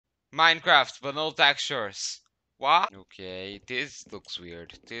Minecraft, but no textures. What? Okay, this looks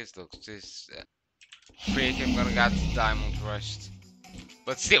weird. This. Freak, I'm gonna get diamond rushed.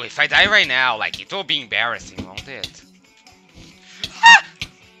 But still, if I die right now, like, it will be embarrassing, won't it? Ah!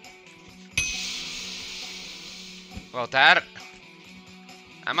 Well, that.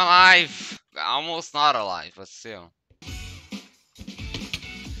 I'm alive. Almost not alive, but still.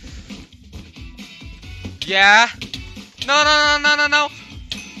 Yeah. No.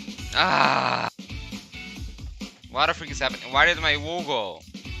 Ah. What the freak is happening? Why did my wool go?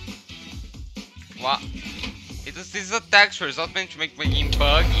 What? This is a texture. It's not meant to make my game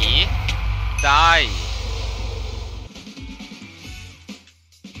buggy. Die.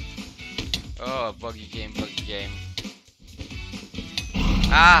 Oh, buggy game.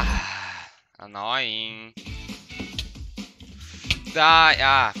 Ah. Annoying. Die.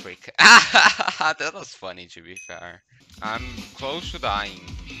 Ah, freak. That was funny, to be fair. I'm close to dying.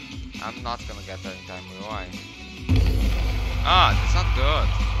 I'm not gonna get there in time, will I? Ah, that's not good.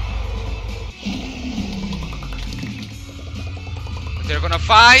 But they're gonna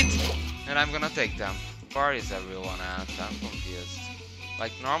fight, and I'm gonna take them. Where is everyone at? I'm confused.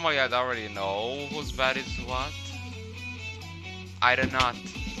 Like, normally I'd already know whose bed is what. I do not.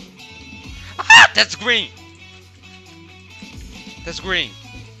 Ah, that's green! That's green.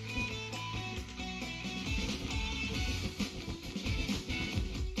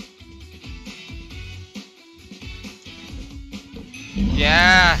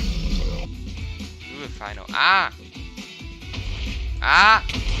 Yeah. Ooh, final. Ah.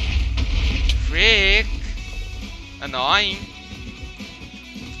 Freak. Annoying.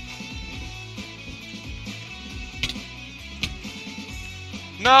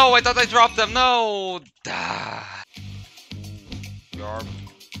 No, I thought I dropped them. No. You're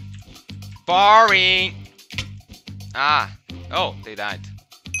boring. Ah. Oh, they died.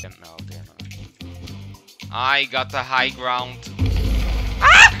 No, they're not. I got the high ground.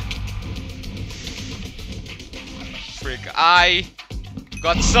 Ah! Frick, I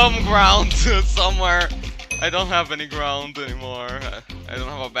got some ground somewhere. I don't have any ground anymore. I don't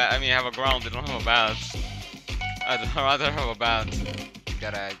have a bat. I mean, I have a ground. I don't have a bat. I'd rather have a bat.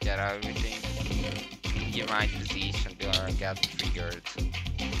 Gotta get everything in the right position before I get triggered.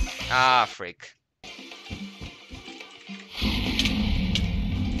 Ah, frick.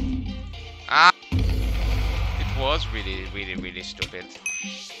 Ah! It was really stupid.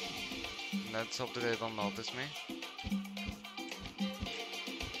 Let's hope that they don't notice me.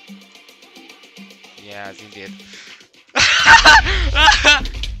 Yes, indeed.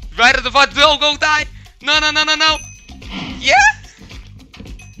 Right at the front, go die! No! Yeah!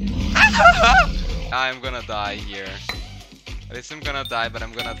 I'm gonna die here. At least I'm gonna die, but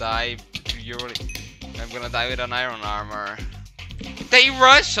I'm gonna die purely. I'm gonna die with an iron armor. They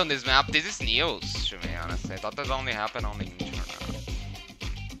rush on this map. This is news, to be honest. I thought that only happened on the internet.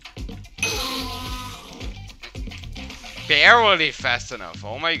 Barely fast enough.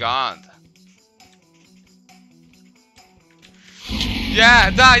 Oh my god. Yeah,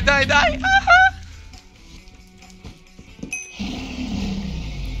 die!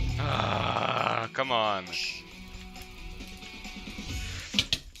 Ah, come on.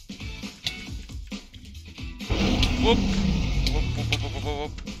 Whoop.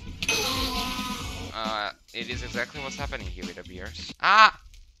 It is exactly what's happening here, it appears. Ah!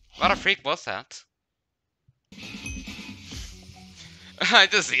 What a freak was that? I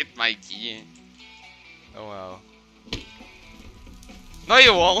just hit my key. Oh well. No,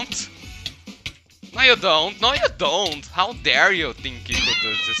 you won't. No, you don't. No, you don't. How dare you think you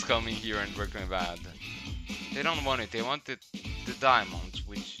could just come in here and work my bad? They don't want it. They want the diamonds,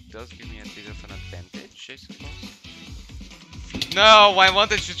 which does give me a bit of an advantage, I suppose. No, I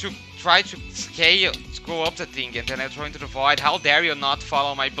wanted you to try to screw up the thing, and then I throw into the void. How dare you not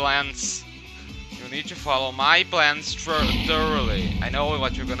follow my plans? You need to follow my plans thoroughly. I know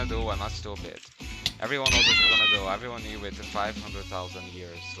what you're gonna do. I'm not stupid. Everyone knows what you're gonna do. Everyone knew it 500,000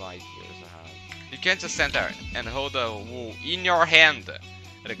 years, light years ahead. You can't just stand there and hold a wool in your hand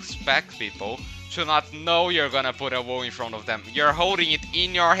and expect people to not know you're gonna put a wool in front of them. You're holding it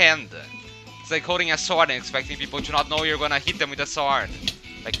in your hand. It's like holding a sword and expecting people to not know you're gonna hit them with a sword.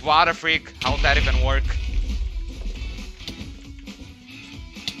 Like, what a freak. How'd that even work?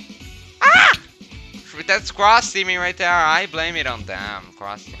 Ah! That's cross-teaming right there. I blame it on them.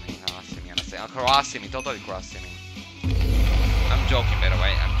 Cross-teaming. Cross-teaming, totally cross-teaming. I'm joking, by the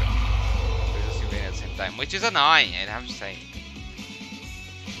way. I'm joking. We're just doing it at the same time, which is annoying, I have to say.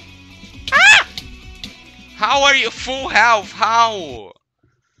 Ah! How are you full health? How?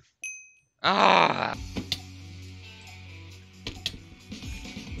 Ah.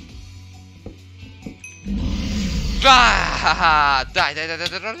 Ah! Die, die, die, die,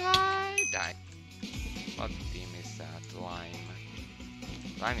 die, die, die. What team is that? Lime.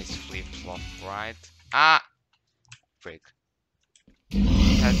 Lime is flip-flop, right? Ah! Frick.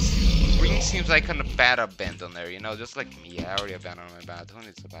 That's... Green seems like a bad abandoner, you know, just like me. I already abandoned my bed. Who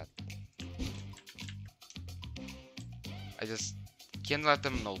needs a bed? I just can't let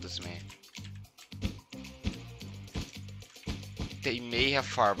them notice me. They may have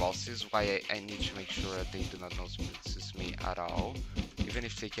fireballs. This is why I need to make sure that they do not notice me at all. Even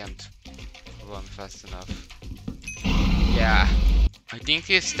if they can't run fast enough. Yeah. I think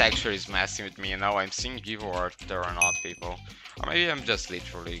this texture is messing with me, you know. I'm seeing people or there are not people. Or maybe I'm just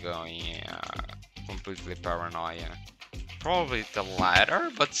literally going completely paranoia. Probably the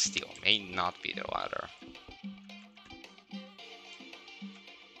latter, but still, may not be the latter.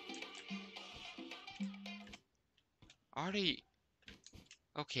 Are they...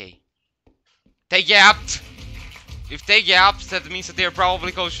 Okay. They gapped! If they gapped, that means that they're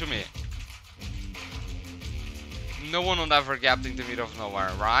probably close to me. No one would ever gap in the middle of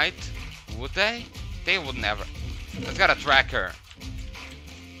nowhere, right? Would they? They would never. Let's got a tracker.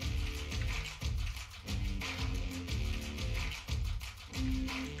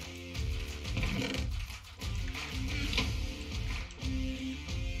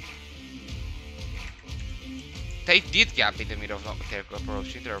 They did gap in the middle of nowhere.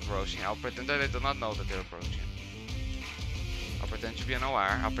 They're approaching. I'll pretend that I do not know that they're approaching. I'll pretend to be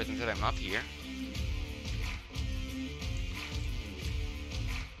unaware. I'll pretend that I'm not here.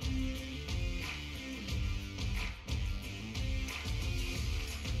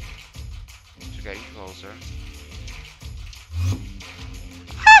 Getting closer.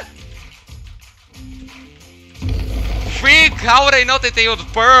 Freak! How would I know that they would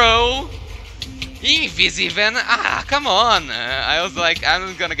burrow? Invis even? Ah, come on! I was like,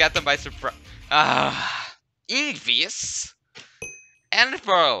 I'm gonna get them by surprise. Invis? And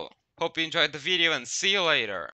burrow. Hope you enjoyed the video and see you later.